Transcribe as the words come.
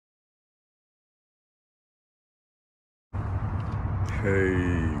Hey,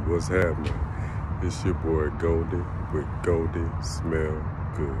 what's happening? It's your boy Goldy with Goldy Smell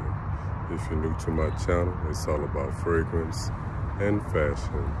Good. If you're new to my channel, it's all about fragrance and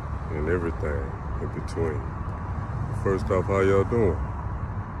fashion and everything in between. First off, how y'all doing?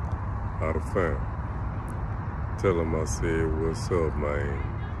 How the fam? Tell them I said what's up, man.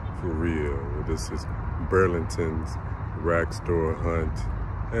 For real. This is Burlington's rack store hunt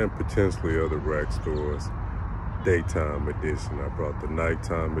and potentially other rack stores. Daytime edition. I brought the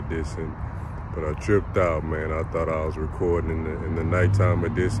nighttime edition, but I tripped out, man. I thought I was recording in the nighttime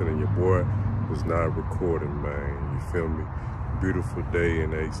edition, and your boy was not recording, man. You feel me? Beautiful day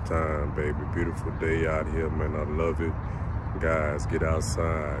in H-time, baby. Beautiful day out here, man. I love it. Guys, get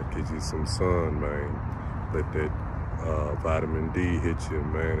outside, get you some sun, man. Let that vitamin D hit you,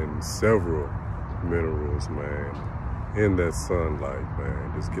 man, and several minerals, man, in that sunlight,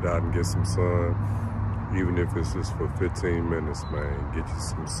 man. Just get out and get some sun. Even if it's just for 15 minutes, man, get you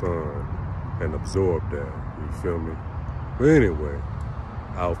some sun and absorb that, you feel me? But anyway,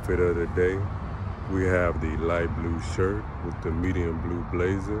 outfit of the day, we have the light blue shirt with the medium blue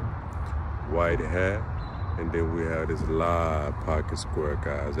blazer, white hat, and then we have this live pocket square,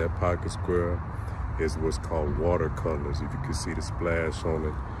 guys. That pocket square is what's called watercolors. If you can see the splash on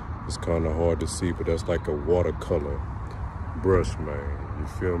it, it's kind of hard to see, but that's like a watercolor brush, man, you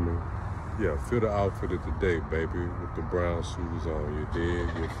feel me? Yeah, feel the outfit of the day, baby, with the brown shoes on. You dig?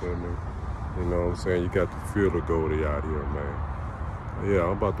 You feel me? You know what I'm saying? You got the feel of Goldy out here, man. Yeah,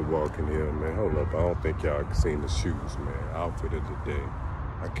 I'm about to walk in here, man. Hold up. I don't think y'all seen the shoes, man. Outfit of the day.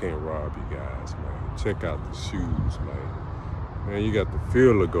 I can't rob you guys, man. Check out the shoes, man. Man, you got the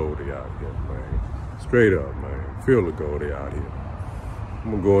feel of Goldy out here, man. Straight up, man. Feel of Goldy out here.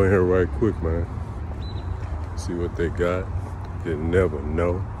 I'm gonna go in here right quick, man. See what they got. You never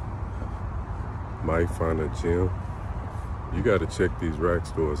know. Might find a gem. You got to check these rack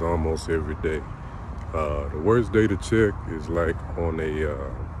stores almost every day. The worst day to check is like on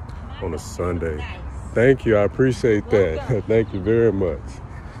a Sunday. Thank you, I appreciate that. Thank you very much.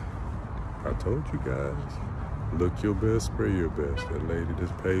 I told you guys, look your best, spray your best. That lady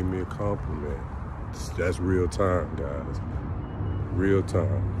just paid me a compliment. That's real time, guys. Real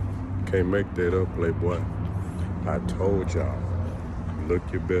time. Can't make that up, playboy. I told y'all, look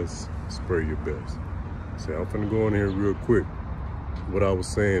your best, spray your best. See, I'm finna go in here real quick. What I was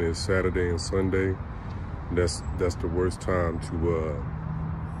saying is Saturday and Sunday, that's the worst time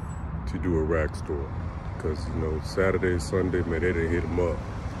to do a rack store. Because, you know, Saturday and Sunday, man, they done hit them up.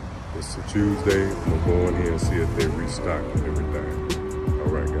 It's a Tuesday, I'm gonna go in here and see if they restock and everything. All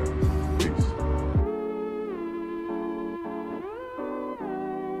right, guys, peace.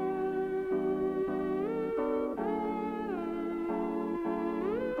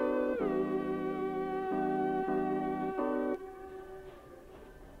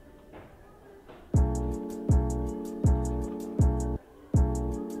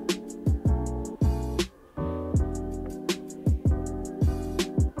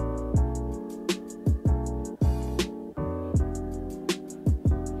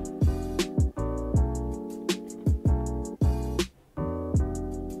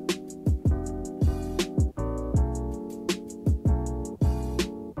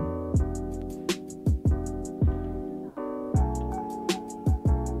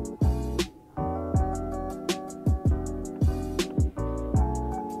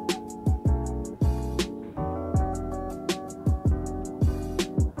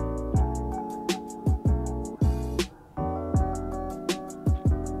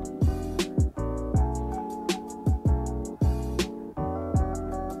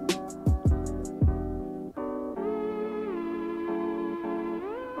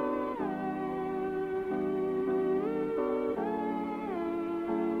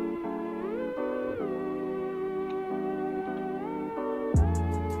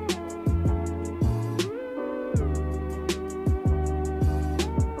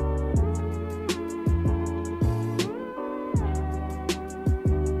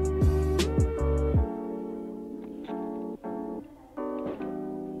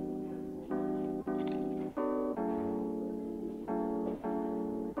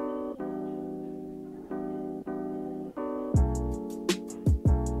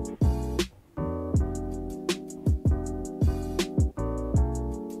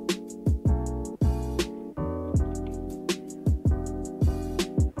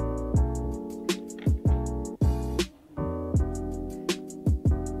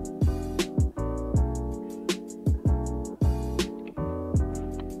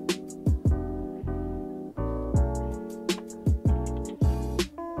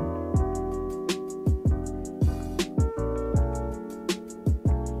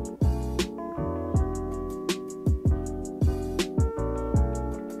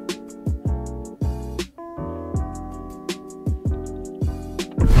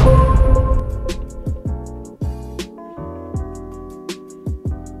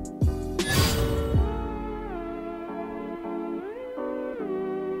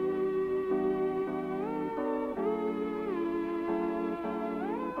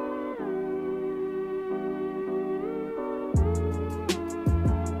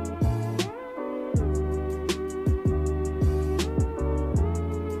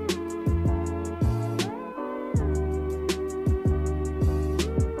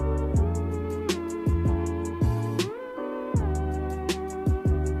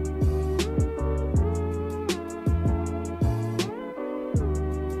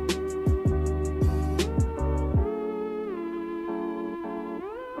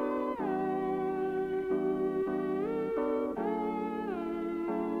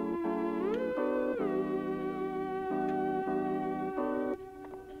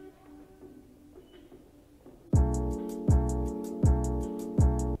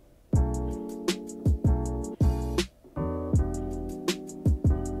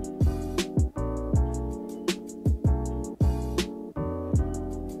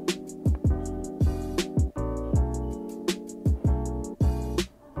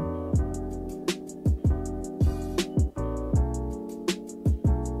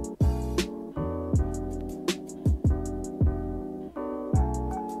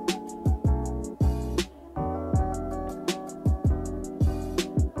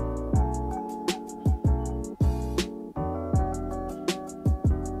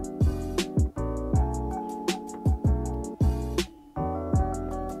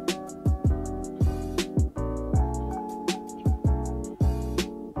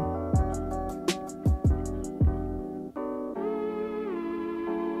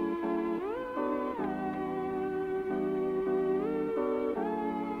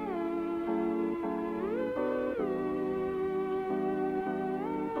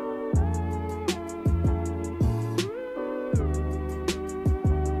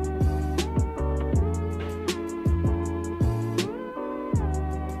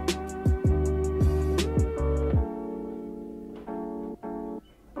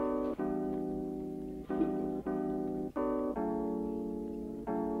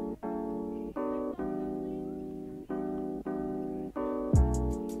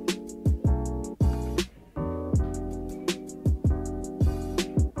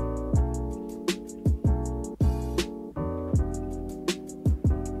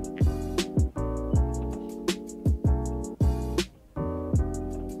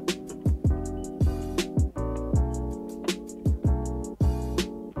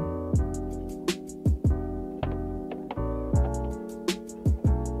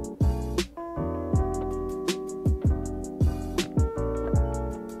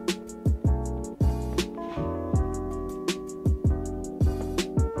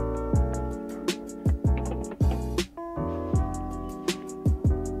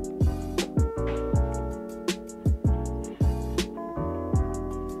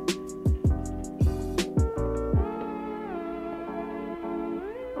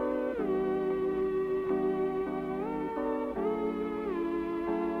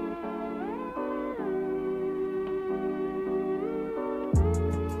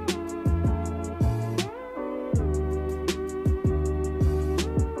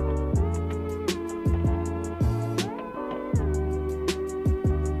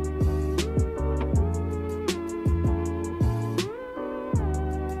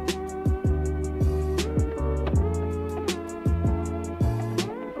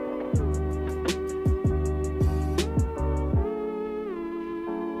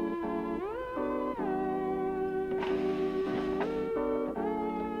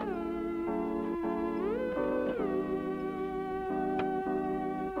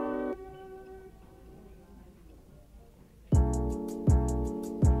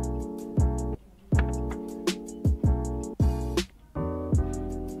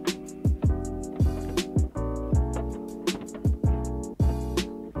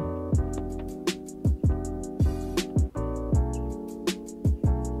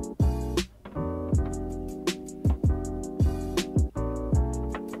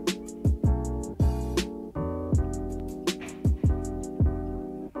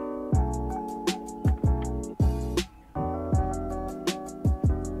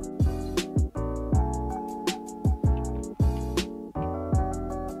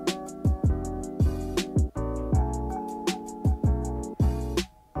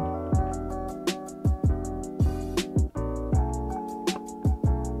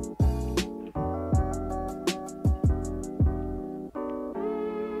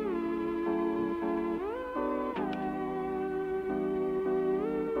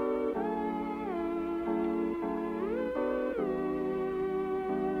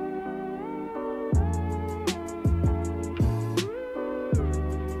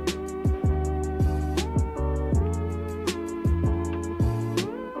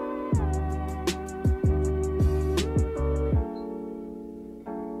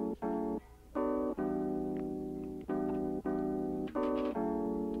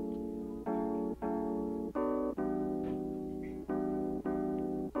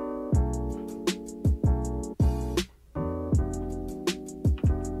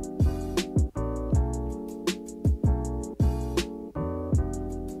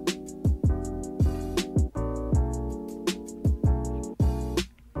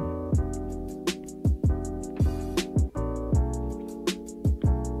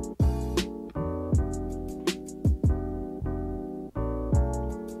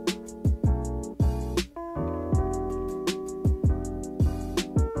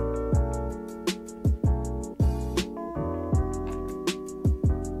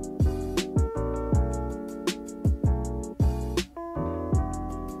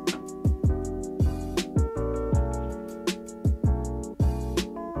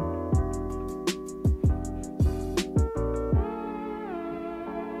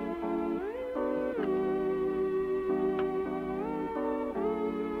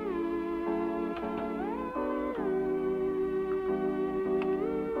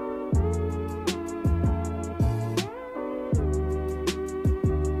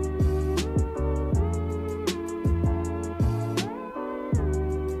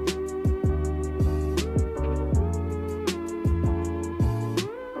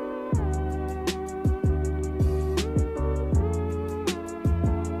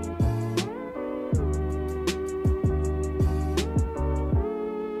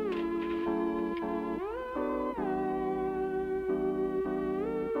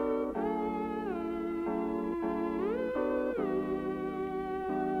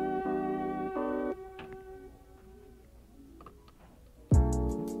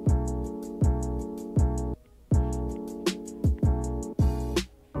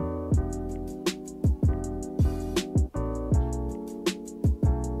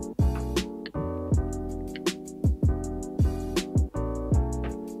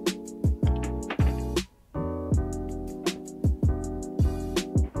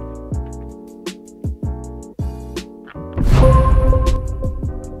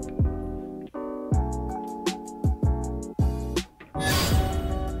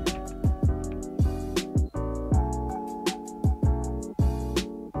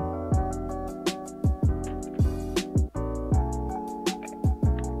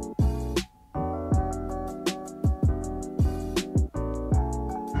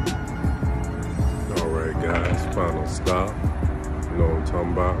 stop. You know what I'm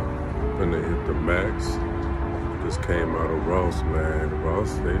talking about? Finna hit the Maxx. Just came out of Ross, man.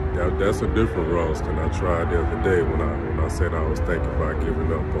 Ross, that's a different Ross than I tried the other day when I said I was thinking about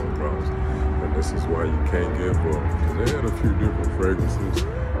giving up on Ross. And this is why you can't give up. Cause they had a few different fragrances.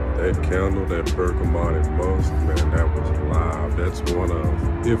 That candle, that bergamot and musk, man, that was live. That's one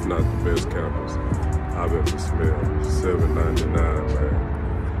of, if not the best candles I've ever smelled. $7.99,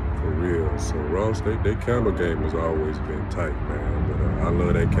 man. For real. So Ross, they candle game has always been tight, man. But I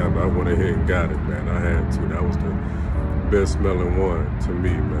love that candle. I went ahead and got it, man. I had to. That was the best smelling one to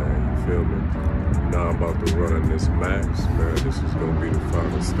me, man. You feel me? Now I'm about to run in this Maxx, man. This is gonna be the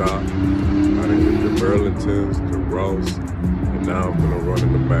final stop. I done hit the Burlingtons, the Ross, and now I'm gonna run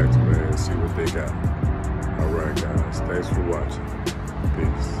in the Maxx, man, and see what they got. All right, guys. Thanks for watching.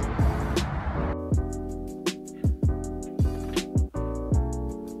 Peace.